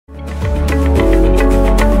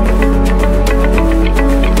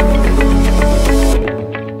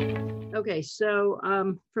Okay, so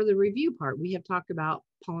for the review part, we have talked about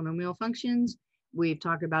polynomial functions. We've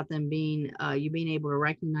talked about them being, you being able to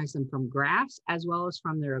recognize them from graphs as well as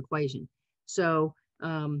from their equation. So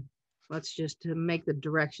let's just, to make the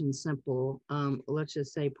directions simple, let's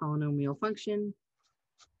just say polynomial function,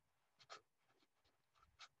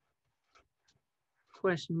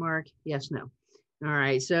 question mark, yes, no. All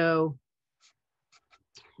right, so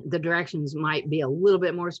the directions might be a little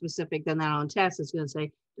bit more specific than that on test. It's going to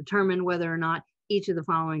say determine whether or not each of the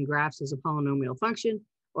following graphs is a polynomial function,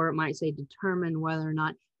 or it might say determine whether or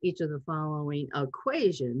not each of the following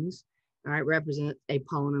equations, all right, represent a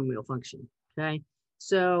polynomial function. Okay,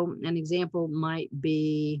 so an example might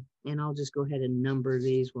be, and I'll just go ahead and number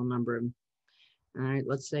these. We'll number them. All right,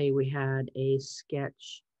 let's say we had a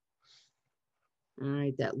sketch, all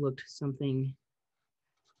right, that looked something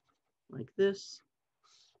like this.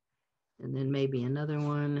 And then maybe another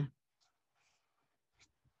one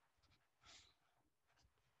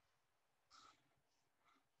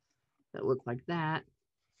that looked like that.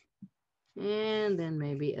 And then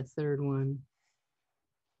maybe a third one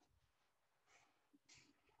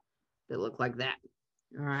that looked like that.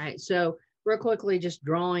 All right, so real quickly, just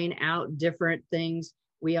drawing out different things,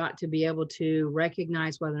 we ought to be able to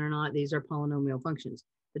recognize whether or not these are polynomial functions.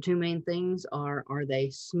 The two main things are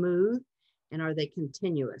they smooth and are they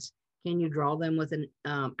continuous? Can you draw them with an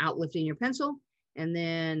outlifting your pencil? And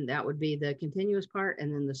then that would be the continuous part.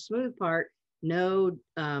 And then the smooth part, no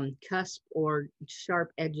cusp or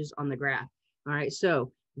sharp edges on the graph. All right,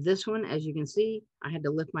 so this one, as you can see, I had to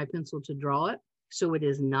lift my pencil to draw it. So it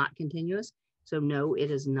is not continuous. So no, it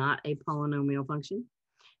is not a polynomial function.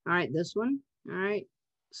 All right, this one, all right,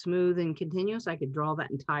 smooth and continuous. I could draw that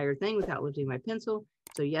entire thing without lifting my pencil.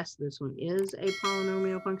 So yes, this one is a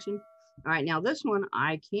polynomial function. All right, now this one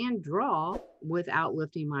I can draw without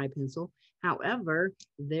lifting my pencil. However,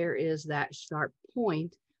 there is that sharp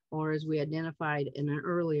point, or as we identified in an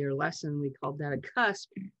earlier lesson, we called that a cusp.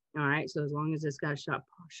 All right, so as long as it's got a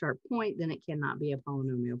sharp point, then it cannot be a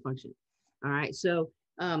polynomial function. All right, so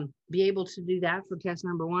be able to do that for test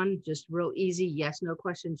number one, just real easy. Yes, no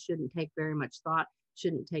questions, shouldn't take very much thought,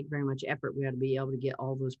 shouldn't take very much effort. We ought to be able to get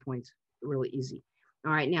all those points really easy.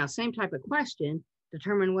 All right, now same type of question,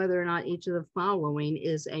 determine whether or not each of the following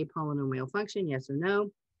is a polynomial function, yes or no.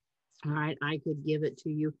 All right, I could give it to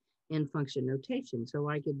you in function notation. So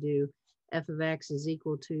I could do f of x is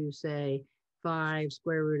equal to, say, 5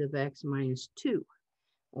 square root of x minus 2.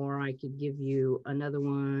 Or I could give you another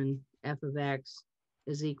one, f of x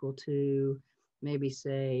is equal to maybe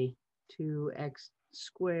say 2x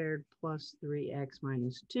squared plus 3x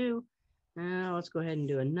minus 2. Now let's go ahead and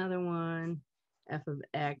do another one. F of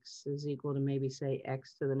x is equal to maybe say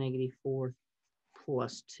x to the negative 4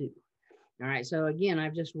 plus 2. All right, so again,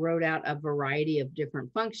 I've just wrote out a variety of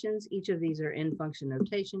different functions. Each of these are in function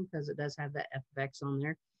notation because it does have that f of x on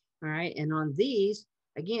there. All right, and on these,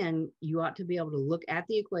 again, you ought to be able to look at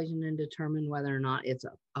the equation and determine whether or not it's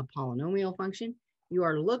a polynomial function. You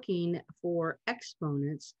are looking for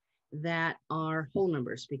exponents that are whole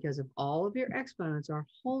numbers, because if all of your exponents are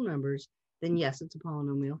whole numbers, then yes, it's a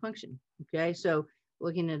polynomial function. Okay, so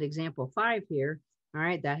looking at example 5 here, all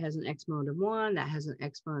right, that has an exponent of 1, that has an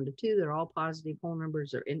exponent of 2. They're all positive whole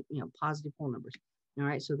numbers, or positive whole numbers. All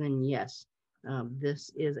right, so then yes, this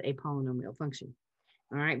is a polynomial function.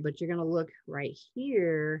 All right, but you're going to look right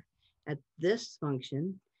here at this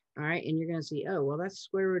function, all right, and you're going to see, oh, well, that's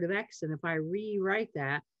square root of x. And if I rewrite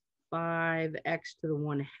that 5x to the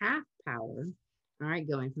 1/2 power, all right,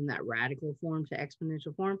 going from that radical form to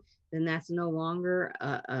exponential form, then that's no longer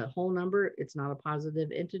a whole number. It's not a positive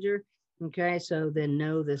integer. Okay, so then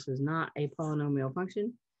no, this is not a polynomial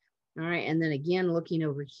function. All right, and then again, looking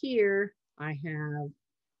over here, I have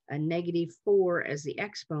a negative 4 as the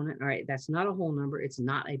exponent. All right, that's not a whole number. It's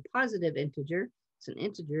not a positive integer. It's an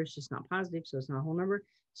integer. It's just not positive, so it's not a whole number.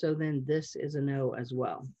 So then this is a no as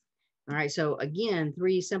well. All right, so again,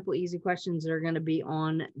 3 simple, easy questions that are going to be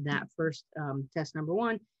on that first test number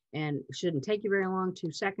 1, and it shouldn't take you very long,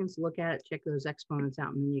 2 seconds. Look at it, check those exponents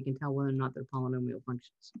out, and then you can tell whether or not they're polynomial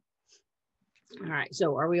functions. All right,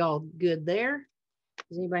 so are we all good there?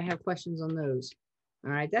 Does anybody have questions on those?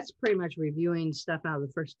 All right, that's pretty much reviewing stuff out of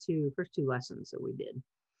the first two lessons that we did.